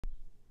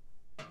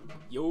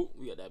Yo,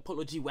 we got that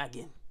Polo G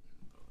wagon.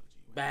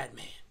 Bad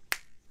man.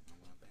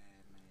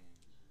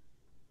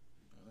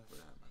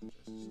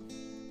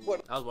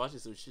 What? I was watching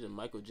some shit of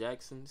Michael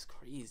Jackson. It's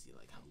crazy,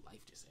 like how life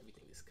just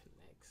everything just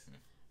connects.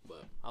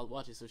 But I was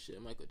watching some shit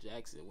of Michael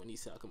Jackson when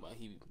he's talking about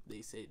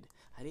they said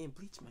I didn't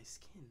bleach my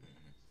skin.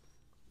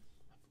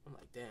 I'm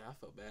like, damn, I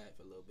felt bad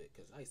for a little bit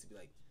because I used to be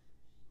like,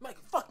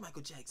 fuck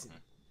Michael Jackson.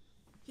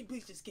 He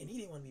bleached his skin. He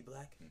didn't want to be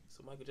black.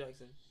 So Michael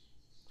Jackson,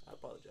 I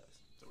apologize.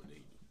 So what did he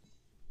do?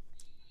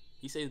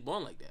 He said he's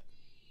born like that.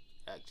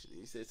 Actually,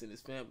 he said it's in his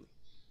family.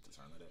 To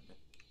turn like that, man.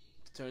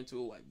 To turn into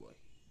a white boy.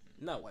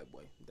 Not white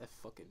boy. That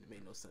fucking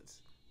made no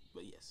sense.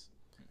 But yes.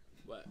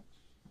 But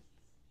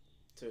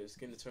his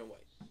skin to turn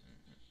white.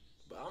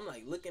 But I'm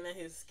like looking at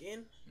his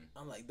skin.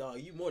 I'm like,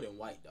 dog, you more than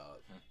white, dog.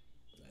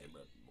 Like,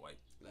 bro, white,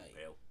 like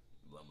pale,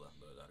 blah blah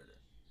blah, da da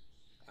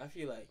da. I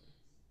feel like,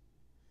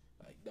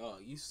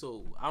 dog, you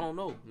so I don't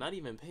know, not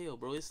even pale,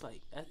 bro. It's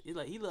like he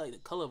look like the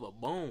color of a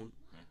bone.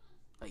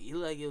 Like he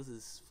look like it was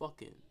his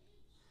fucking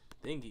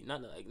thingy.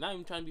 Not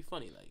even trying to be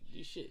funny. Like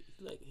this shit,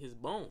 it's like his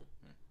bone.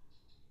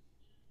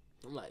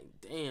 I'm like,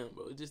 damn,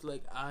 bro. It's just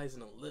like eyes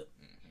and a lip.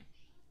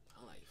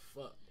 I'm like,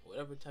 fuck.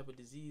 Whatever type of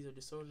disease or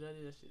disorder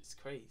that shit's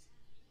crazy.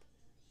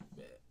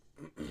 But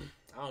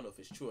I don't know if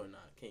it's true or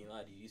not. Can't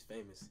lie to you. He's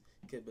famous.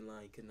 Could be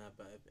lying. Could not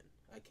have been.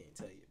 I can't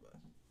tell you, but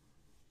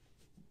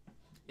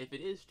if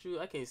it is true,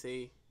 I can't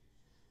say.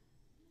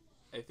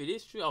 If it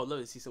is true, I would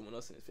love to see someone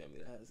else in his family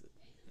that has it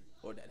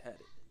or that had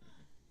it.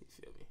 You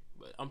feel me?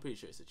 But I'm pretty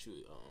sure it's a true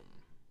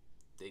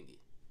thingy.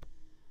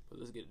 But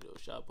let's get it though.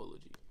 Shout out Polo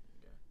G.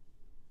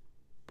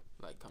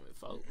 Like, comment,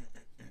 follow.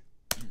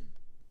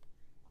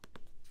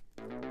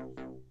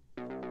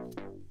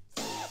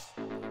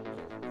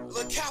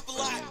 Look,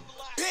 Capilot,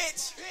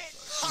 bitch.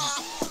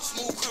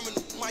 Smooth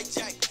criminal, Mike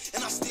Jack.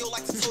 And I still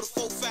like to throw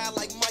the 4-5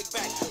 like Mike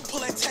back. Pull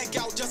that tank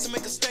out just to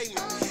make a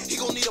statement. He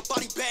gon' need a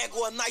body bag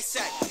or a nice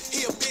sack.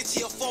 He a bitch,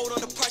 he'll fold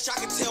under pressure.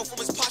 I can tell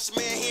from his posture,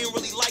 man, he ain't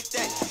really like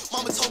that.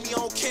 Mama told me I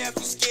don't care if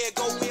you scared.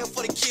 Go in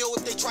for the kill.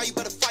 If they try, you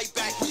better fight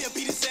back. We'll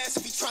beat his ass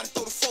if he try to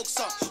throw the folks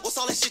up. What's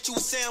all that shit you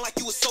was saying like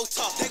you was so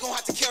tough? They gon'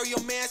 have to carry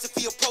your mans if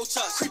he approach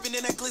us. Creeping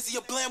in that glizzy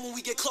of blam when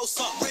we get close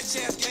up. Rich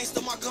ass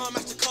gangster, my gun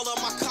match the color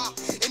of my cop.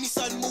 Any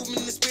sudden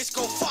movement in this bitch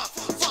go fop,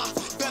 fop.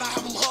 Bet I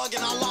have him hug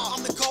and I lie.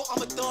 I'm the GOAT,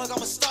 I'm a thug,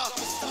 I'm a star.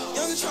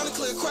 Youngin' trying to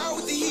clear a crowd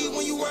with the heat.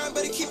 When you rhyme,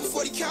 better keep it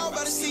 40 cal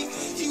by the seat.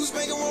 He was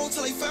banging wrong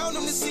till they found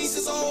him deceased.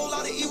 There's a whole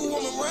lot of evil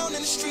woman around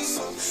in the streets.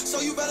 So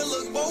you better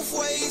look both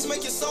ways,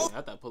 make your soul.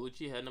 I thought Polo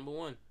G had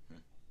 #1.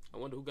 I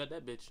wonder who got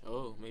that bitch.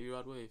 Oh, maybe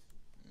Rod Wave.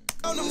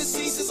 Found him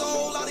deceased. There's a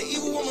whole lot of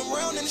evil woman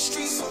around in the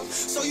streets.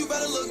 So you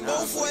better look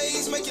both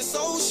ways, make your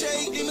soul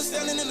shake. Demon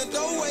standing in the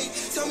doorway.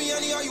 Tell me,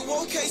 honey, are you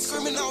okay?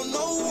 Screaming out,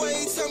 no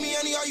way. Tell me,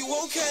 honey, are you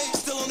okay?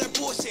 Still on that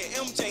bullshit,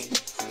 MJ.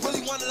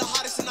 Really one of the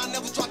hottest and I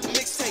never dropped a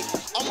mixtape.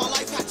 All my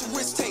life had to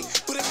risk tape.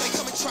 But if they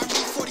come and try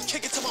me, 40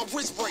 kick it till my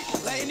wrist break.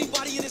 Let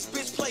anybody in this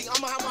bitch play.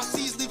 I'ma have my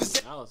C's leave his.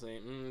 I was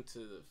saying, to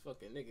the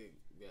fucking nigga.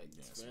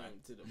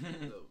 To the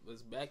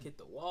his back hit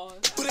the wall.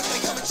 But if they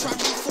come and try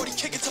me, 40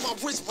 kick it till my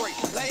wrist break.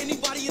 Let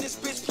anybody in this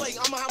bitch play.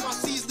 I'ma have my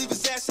C's leave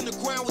his ass in the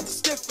ground with a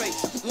stiff face.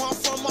 Where I'm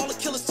from, all the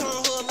killers turn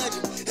hood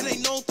legend. And they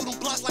known through them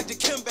blocks like the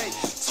Kimbe.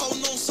 Told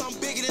known something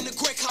bigger than the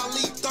Great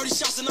Khali. 30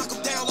 shots to knock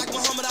him down like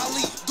Muhammad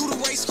Ali. Do the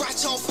race,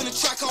 scratch off in the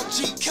track off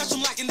G. Catch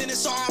him lacking, then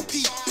it's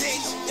RIP. Bitch.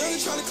 Young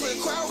trying to clear a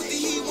crowd with the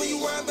heat. When you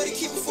rhyme, better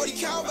keep it 40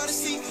 cal by the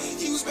seat.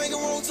 He was banging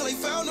wrong till they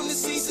found him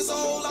deceased. There's a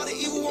whole lot of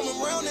evil woman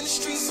around in the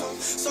streets.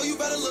 So you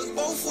better look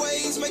both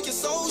ways, make your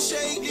soul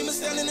shake. Demon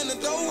standing in the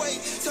doorway.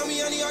 Tell me,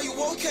 honey, are you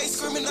okay?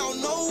 Screaming out,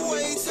 no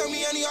way. Tell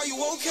me, honey, are you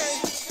okay?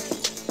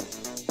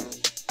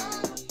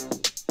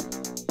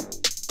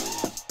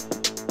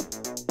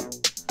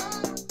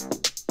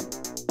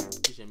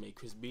 This shit make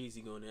Chris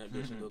Beasley go in that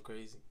bitch and go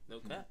crazy. No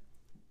cap.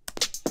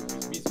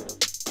 Chris Beasley though.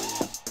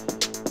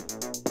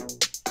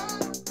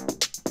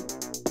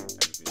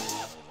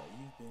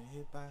 You've been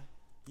hit by,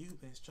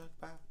 you've been struck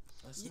by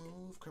a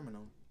smooth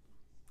criminal.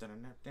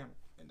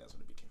 And that's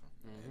what it became.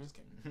 It just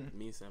came.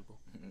 Me sample.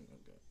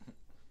 Okay.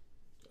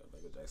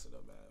 Michael Jackson,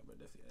 though, man, but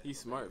he's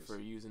smart for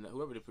using that.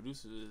 Whoever the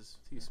producer is,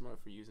 he's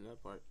smart for using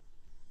that part.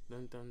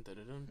 Dun dun dun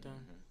dun dun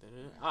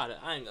dun.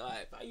 I ain't gonna lie.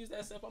 If I use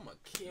that stuff, I'ma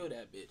kill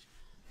that bitch.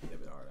 That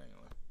bit hard, I ain't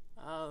gonna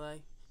lie. I was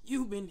like,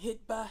 you've been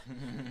hit by,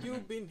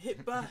 you've been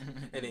hit by,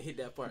 and then hit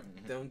that part.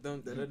 Dun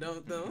dun dun dun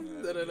dun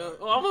dun dun dun.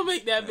 Oh, I'm gonna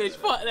make that bitch.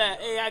 Fuck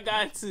that. Hey, I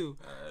got to.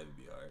 That'd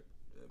be hard.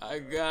 I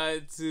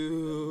got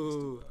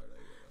to.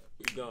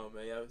 We gone,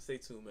 man. Y'all stay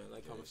tuned, man.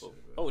 Like, comment, folks.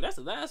 Oh, that's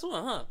the last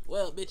one, huh?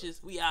 Well,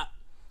 bitches, we out.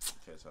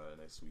 Catch y'all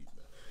next week,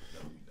 man.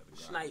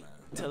 Snipe.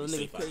 Tell a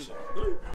nigga.